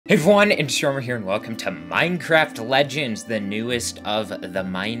Hey everyone, Stormer here and welcome to Minecraft Legends, the newest of the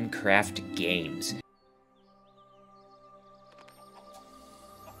Minecraft games.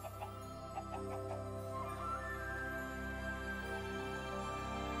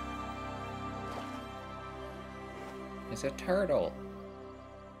 It's a turtle.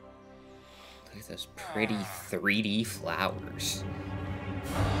 Look at those pretty 3D flowers.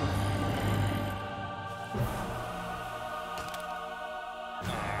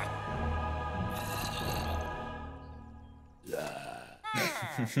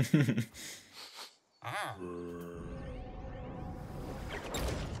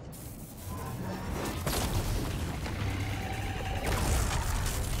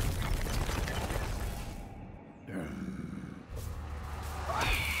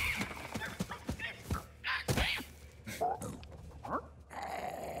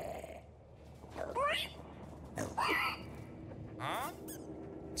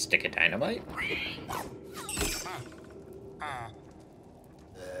 Stick of dynamite?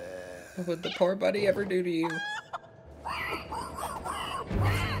 What would the poor buddy ever do to you?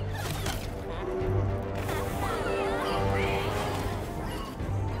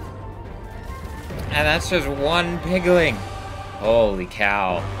 And that's just one pigling. Holy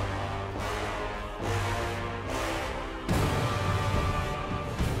cow.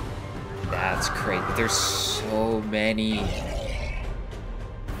 That's crazy. There's so many.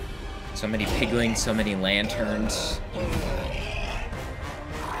 So many piglings, so many lanterns.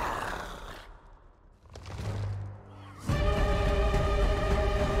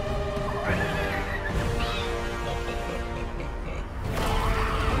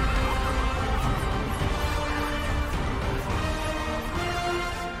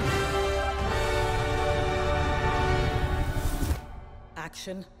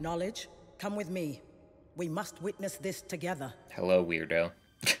 Action, knowledge, come with me. We must witness this together. Hello, weirdo.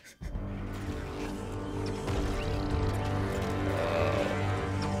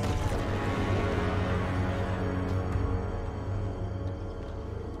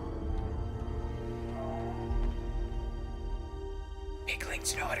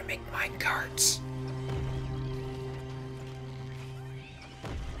 Piglings know how to make minecarts.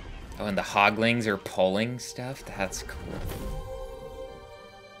 Oh, and the hoglings are pulling stuff? That's cool.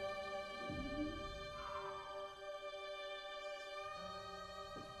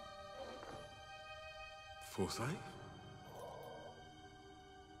 Forsyth?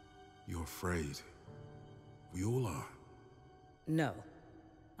 You're afraid. We all are. No.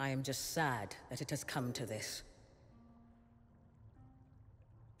 I am just sad that it has come to this.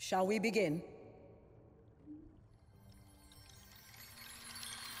 Shall we begin?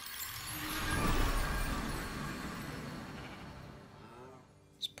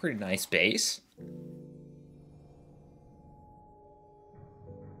 It's a pretty nice base.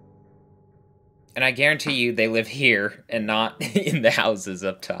 And I guarantee you they live here and not in the houses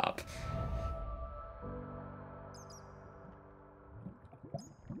up top.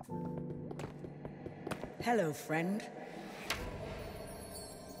 Hello, friend.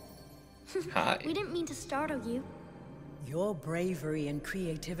 Hi. We didn't mean to startle you. Your bravery and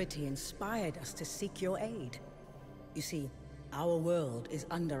creativity inspired us to seek your aid. You see, our world is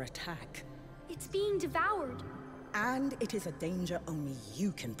under attack. It's being devoured. And it is a danger only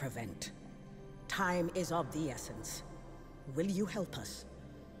you can prevent. Time is of the essence. Will you help us?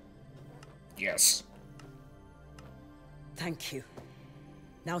 Yes. Thank you.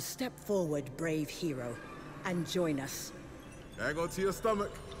 Now step forward, brave hero, and join us. Hang on to your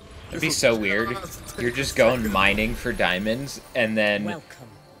stomach. It'd be so weird. You're just going mining for diamonds and then Welcome.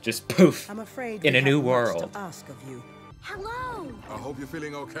 just poof I'm afraid in we a new have much world. to ask of you. Hello! I hope you're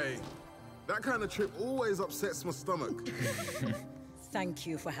feeling okay. That kind of trip always upsets my stomach. Thank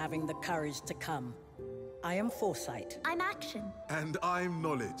you for having the courage to come. I am Forsyth. I'm Action. And I'm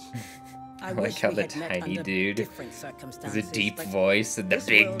Knowledge. I I like wish how we the had met tiny under dude different has circumstances, a deep but voice and the this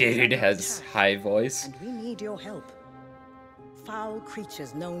big world is dude under has attack, high voice. and we need your help. Foul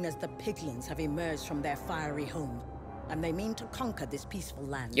creatures known as the piglins have emerged from their fiery home, and they mean to conquer this peaceful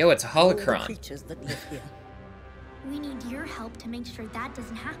land. Yo, it's a All the holocron. creatures that live here. We need your help to make sure that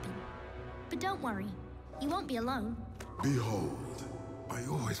doesn't happen. But don't worry, you won't be alone. Behold. I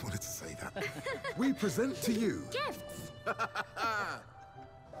always wanted to say that. We present to you, Gifts!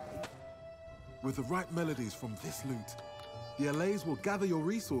 with the right melodies from this loot, the allays will gather your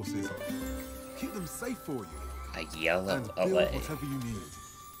resources, keep them safe for you, A yellow and build allay. whatever you need.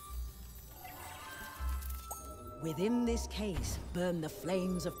 Within this case burn the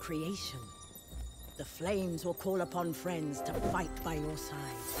flames of creation. The flames will call upon friends to fight by your side.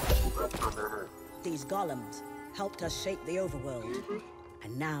 These golems helped us shape the overworld.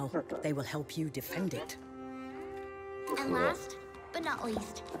 And now, they will help you defend it. And last, but not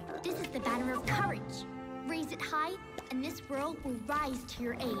least, this is the banner of courage. Raise it high, and this world will rise to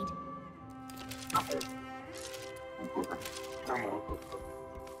your aid.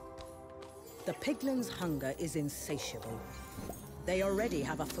 The piglins' hunger is insatiable. They already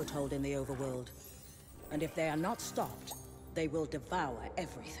have a foothold in the overworld. And if they are not stopped, they will devour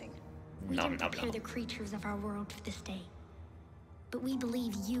everything. We didn't prepare the creatures of our world for this day. But we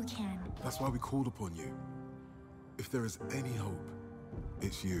believe you can. That's why we called upon you. If there is any hope,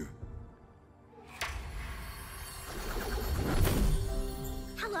 it's you.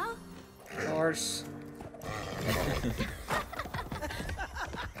 Hello? Of course.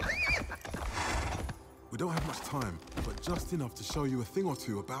 We don't have much time, but just enough to show you a thing or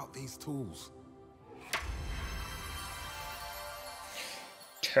two about these tools.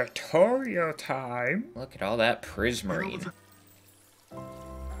 Tutorial time. Look at all that prismarine.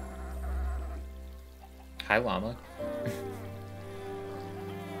 Hi, llama.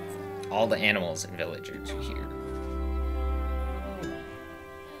 All the animals and villagers are here.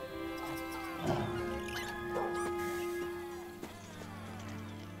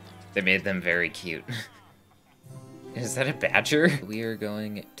 They made them very cute. Is that a badger? We are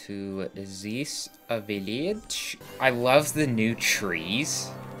going to this village. I love the new trees.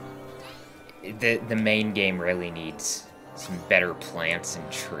 The main game really needs some better plants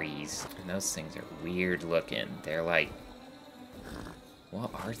and trees. And those things are weird looking. They're like...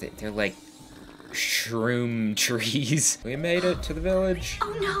 What are they? They're like shroom trees. We made it to the village.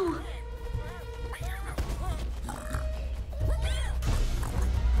 Oh no!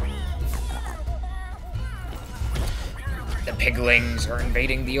 The piglings are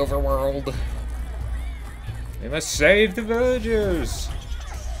invading the overworld. We must save the villagers.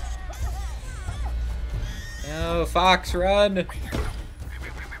 No, Fox, run.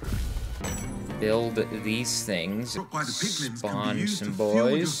 Build these things. Spawn some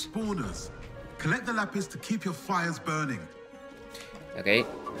boys. Collect the lapis to keep your fires burning. Okay.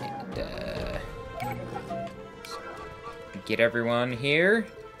 And, get everyone here.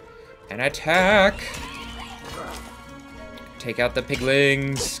 And attack. Take out the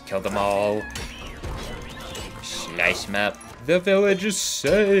piglings. Kill them all. Slice them up. The village is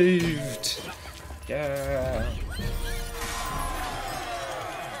saved. Yeah.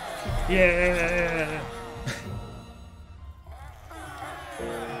 Yeah.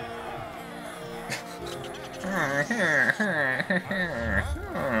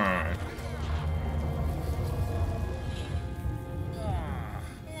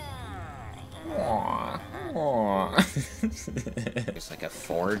 There's like a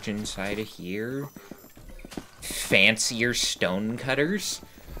forge inside of here. Fancier stone cutters.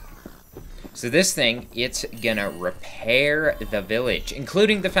 So this thing, it's gonna repair the village,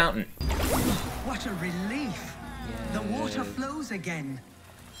 including the fountain. What a relief! Yeah. The water flows again.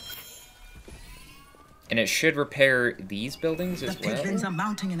 And it should repair these buildings as well? The piglins are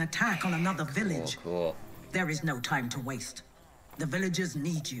mounting an attack on another village. Cool. There is no time to waste. The villagers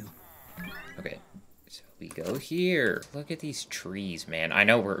need you. Okay, so we go here. Look at these trees, man. I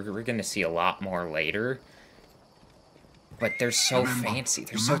know we're gonna see a lot more later, but they're so fancy.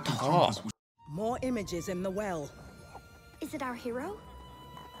 They're so tall. More images in the well. Is it our hero?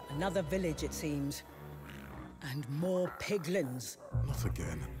 Another village, it seems. And more piglins. Not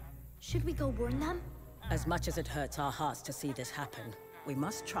again. Should we go warn them? As much as it hurts our hearts to see this happen, we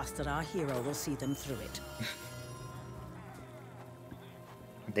must trust that our hero will see them through it.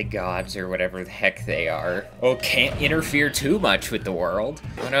 The gods, or whatever the heck they are. Oh, can't interfere too much with the world.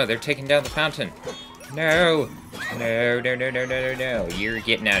 Oh no, they're taking down the fountain. No! No, no, no, no, no, no, no. You're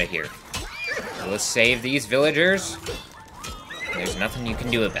getting out of here. We'll save these villagers. There's nothing you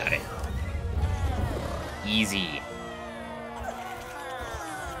can do about it. Easy.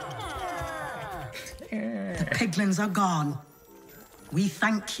 The piglins are gone. We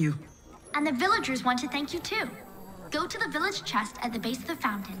thank you. And the villagers want to thank you too. Go to the village chest at the base of the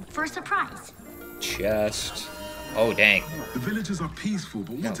fountain for a surprise. Chest. Oh, dang. The villagers are peaceful,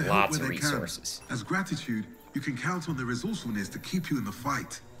 but want to help Lots where of they resources. can. As gratitude, you can count on their resourcefulness to keep you in the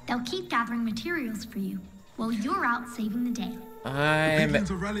fight. They'll keep gathering materials for you while you're out saving the day. The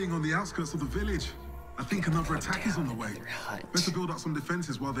piglins are rallying on the outskirts of the village. I think another attack is on the way. hut. Better build up some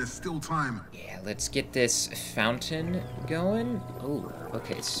defenses while there's still time. Yeah, let's get this fountain going. Oh,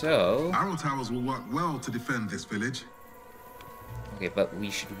 okay, so... Arrow towers will work well to defend this village. Okay, but we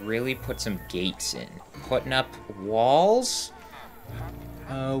should really put some gates in. Putting up walls?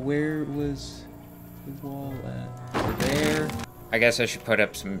 Where was the wall at? Over there. I guess I should put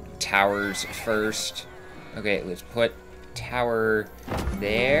up some towers first. Okay, let's put tower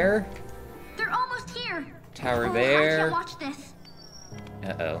there. They're almost here. Tower I there. can't watch this.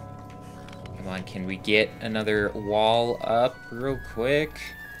 Uh-oh. Come on, can we get another wall up real quick?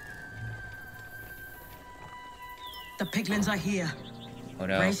 The piglins are here. Oh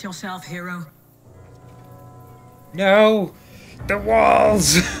no. Brace yourself, hero. No! The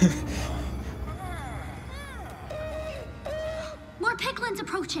walls! More piglins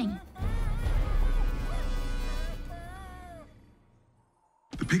approaching.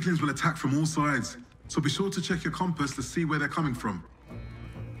 The piglins will attack from all sides, so be sure to check your compass to see where they're coming from.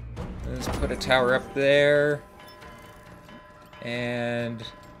 Let's put a tower up there. And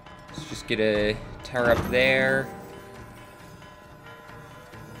let's just get a tower up there.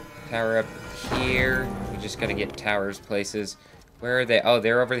 Tower up here. We just gotta get towers places. Where are they? Oh,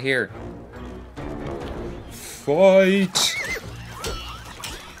 they're over here. Fight!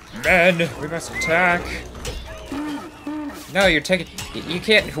 Men, we must attack. No, you're taking... You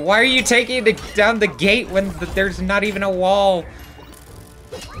can't... Why are you taking down the gate when there's not even a wall?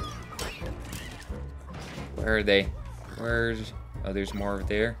 Where are they? Where's... Oh, there's more over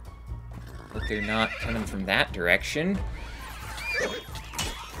there. But they're not coming from that direction.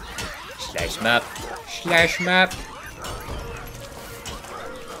 Slash them up. Slash them up.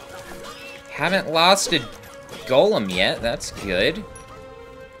 Haven't lost a golem yet. That's good.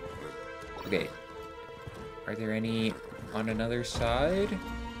 Okay. Are there any on another side?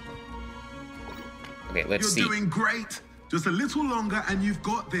 Okay, let's see. You're doing great. Just a little longer and you've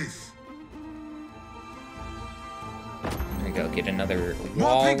got this. There we go. Get another More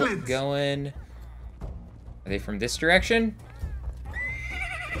wall piglins. going. Are they from this direction?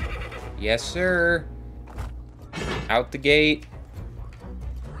 Yes, sir. Out the gate.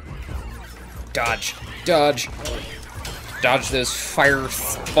 Dodge. Dodge. Dodge those fire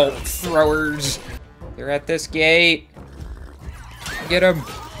bolt throwers. They're at this gate. Get them.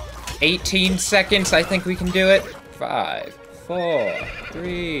 18 seconds. I think we can do it. 5, 4,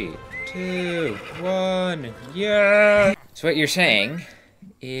 3, 2, 1. Yeah. So what you're saying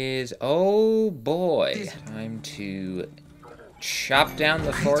is, oh boy, time to chop down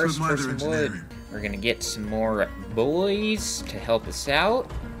the forest for some wood. We're gonna get some more boys to help us out.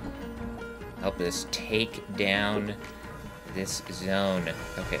 Help us take down this zone.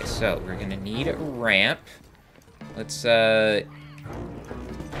 Okay, so we're gonna need a ramp. Let's go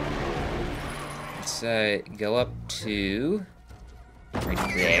up to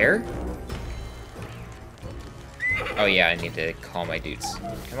right there. Oh yeah, I need to call my dudes.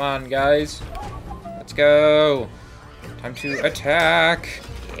 Come on, guys. Let's go. Time to attack.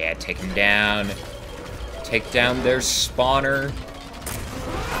 Yeah, take them down. Take down their spawner.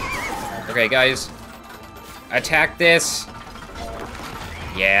 Okay, guys. Attack this.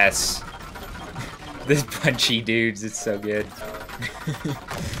 Yes. This punchy dudes, it's so good.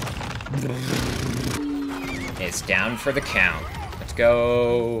 It's down for the count. Let's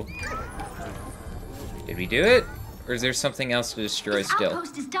go. Did we do it? Or is there something else to destroy This still?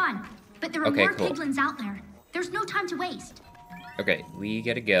 outpost is done, but there are Okay, more cool. piglins out there. There's no time to waste. Okay, we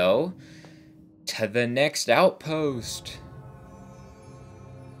gotta go to the next outpost.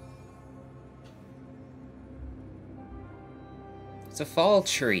 It's a fall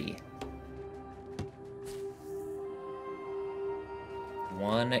tree.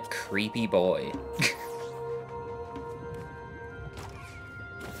 One creepy boy.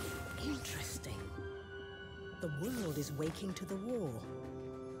 Interesting. The world is waking to the war.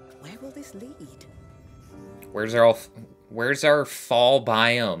 Where will this lead? Where's our fall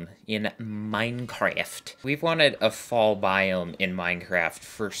biome in Minecraft? We've wanted a fall biome in Minecraft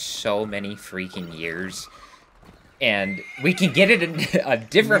for so many freaking years. And we can get it in a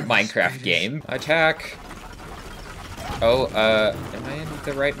different Minecraft game. Attack. Oh, am I in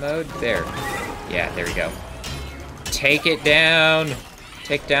the right mode? There. Yeah, there we go. Take it down.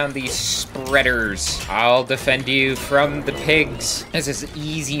 Take down these spreaders. I'll defend you from the pigs. This is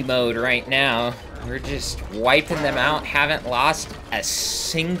easy mode right now. We're just wiping them out. Haven't lost a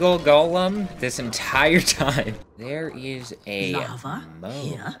single golem this entire time. There is a Lava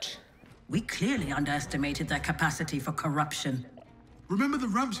here? moat. We clearly underestimated their capacity for corruption. Remember the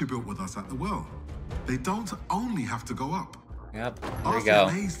ramps you built with us at the well? They don't only have to go up. Yep, there we Ask go.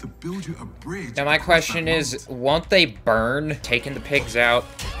 LAs to build you a bridge. Now my across question that is, moat. won't they burn taking the pigs out?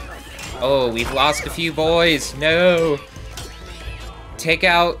 Oh, we've lost a few boys. No. Take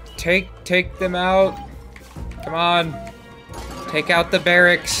them out. Come on. Take out the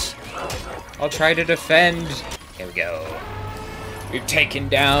barracks. I'll try to defend. Here we go. We've taken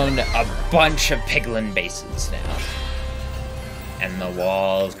down a bunch of piglin bases now. And the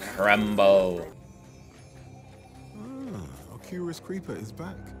walls crumble. curious creeper is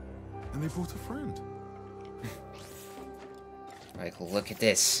back, and they brought a friend. Like, look at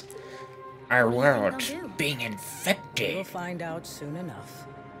this. Our world being We'll infected. find out soon enough.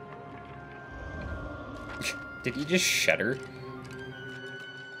 Did he just shudder?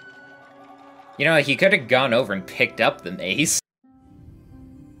 You know, he could have gone over and picked up the mace.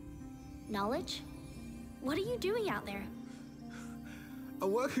 Knowledge? What are you doing out there?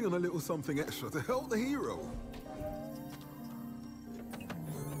 I'm working on a little something extra to help the hero.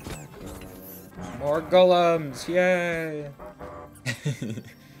 More golems, yay!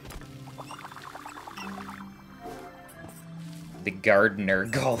 The gardener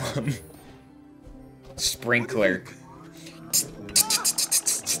golem. Sprinkler.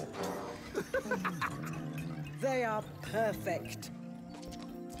 They are perfect.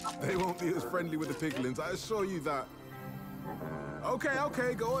 They won't be as friendly with the piglins, I assure you that.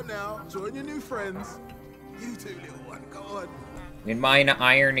 Okay, go on now. Join your new friends. You two, little one, go on. In mine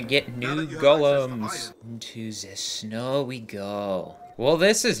iron to get Now new that you have access to golems. iron. Into the snow we go. Well,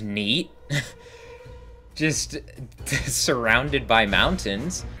 this is neat. Just surrounded by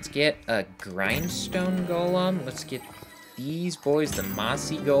mountains. Let's get a grindstone golem. Let's get these boys, the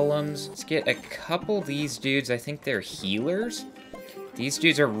mossy golems. Let's get a couple of these dudes. I think they're healers. These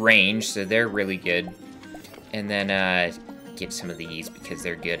dudes are ranged, so they're really good. And then get some of these because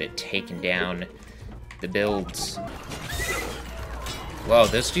they're good at taking down the builds. Whoa,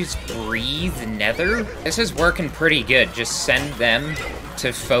 those dudes breathe nether? This is working pretty good. Just send them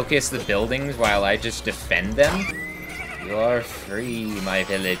to focus the buildings while I just defend them. You're free, my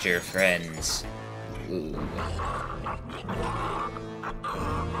villager friends. Ooh.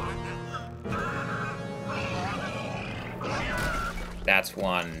 That's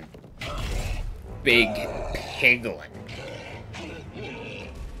one big piglin.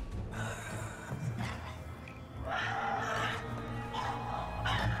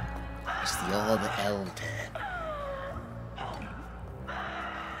 It's the old elder.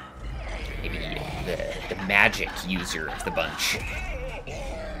 Maybe the magic user of the bunch.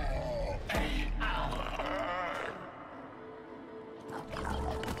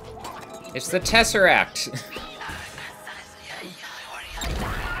 It's the Tesseract.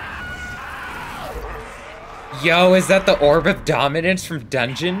 Yo, is that the Orb of Dominance from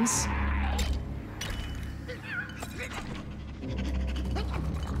Dungeons?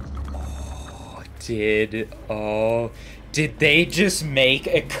 Did they just make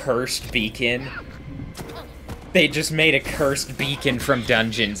a cursed beacon? They just made a cursed beacon from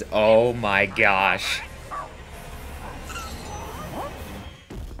Dungeons. Oh my gosh.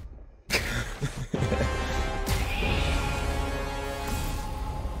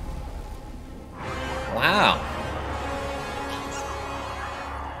 Wow.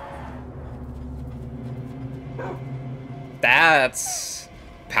 That's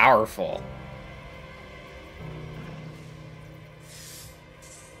powerful.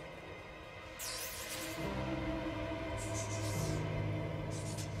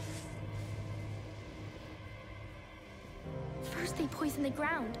 First they poisoned the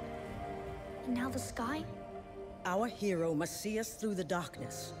ground, and now the sky? Our hero must see us through the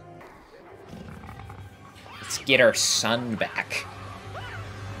darkness. Let's get our sun back. Oh,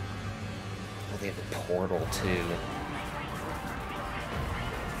 they have a portal too.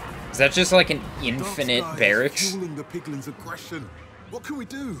 Is that just like an infinite Dark sky is barracks? fueling the piglins' aggression. What can we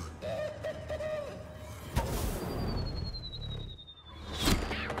do?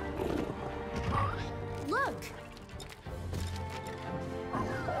 Look!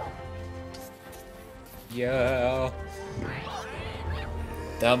 Yeah.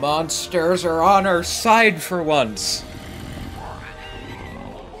 The monsters are on our side for once.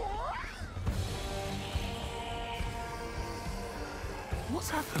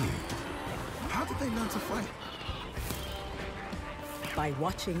 What's happening? How did they learn to fight? By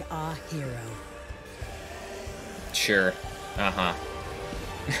watching our hero. Sure. Uh-huh.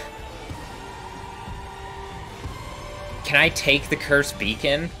 Can I take the cursed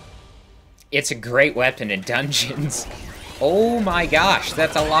beacon? It's a great weapon in dungeons. Oh my gosh,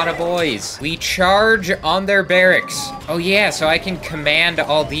 that's a lot of boys. We charge on their barracks. Oh yeah, so I can command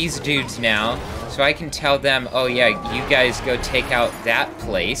all these dudes now. So I can tell them, oh yeah, you guys go take out that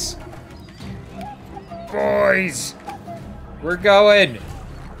place. Boys, we're going.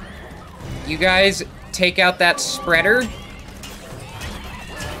 You guys take out that spreader.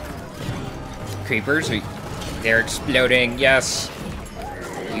 Creepers, they're exploding, yes.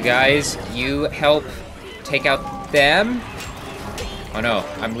 You guys, you help take out them. Oh no,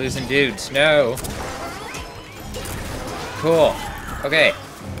 I'm losing dudes, no. Cool, okay.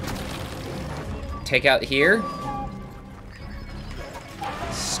 Take out here.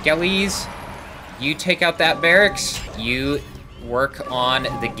 Skellies, you take out that barracks. You work on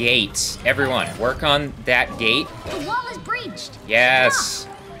the gates. Everyone, work on that gate. The wall is breached. Yes.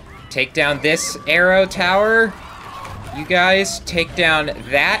 Take down this arrow tower. You guys take down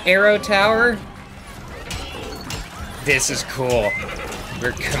that arrow tower. This is cool.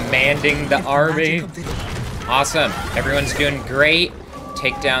 We're commanding the army. Awesome. Everyone's doing great.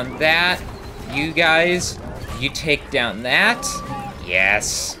 Take down that. You guys, you take down that.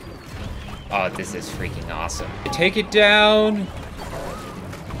 Yes. Oh, this is freaking awesome. Take it down.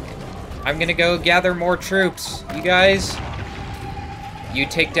 I'm gonna go gather more troops. You guys, you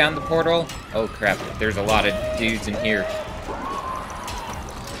take down the portal. Oh crap, there's a lot of dudes in here.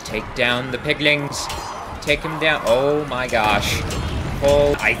 Take down the piglings. Take them down. Oh my gosh.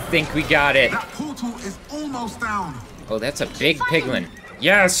 Oh, I think we got it. That portal is almost down. Oh, that's a big piglin.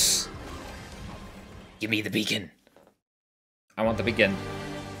 Yes! Give me the beacon. I want the beacon.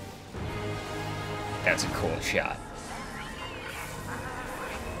 That's a cool shot.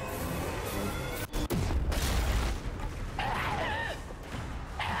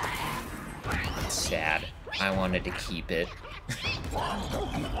 It's sad. I wanted to keep it.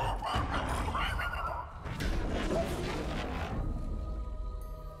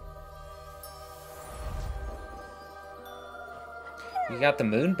 We got the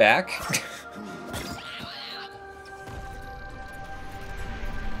moon back.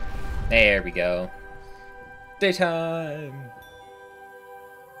 There we go. Daytime.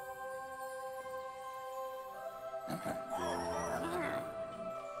 Look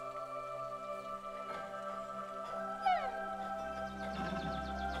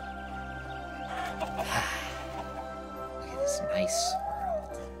at this nice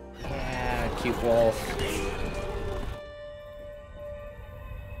world. Yeah, cute wolf.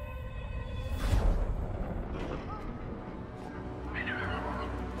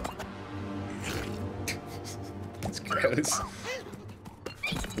 That's gross.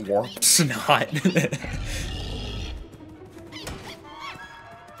 Warp snot.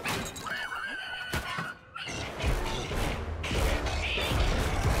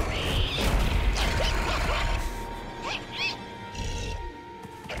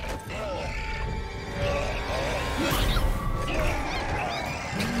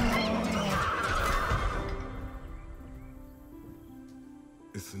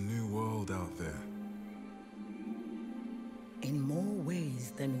 It's a new world out there. In more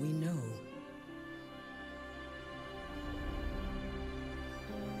ways than we know.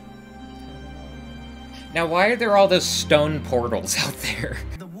 Now, why are there all those stone portals out there?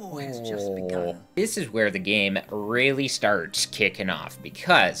 The war has just begun. This is where the game really starts kicking off,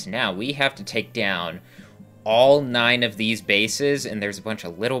 because now we have to take down all 9 of these bases, and there's a bunch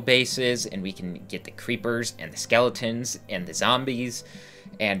of little bases, and we can get the creepers and the skeletons and the zombies,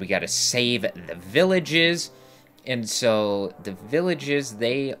 and we gotta save the villages. And so the villages,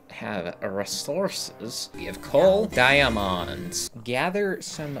 they have resources. We have coal, diamonds. Gather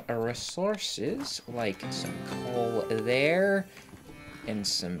some resources, like some coal there, and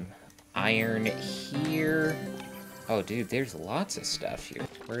some iron here. Oh, dude, there's lots of stuff here.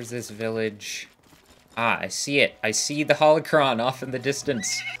 Where's this village? Ah, I see it. I see the holocron off in the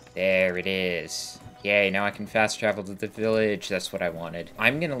distance. There it is. Yay, now I can fast travel to the village. That's what I wanted.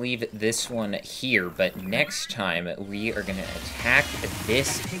 I'm gonna leave this one here, but next time we are gonna attack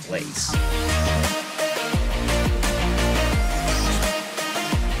this place.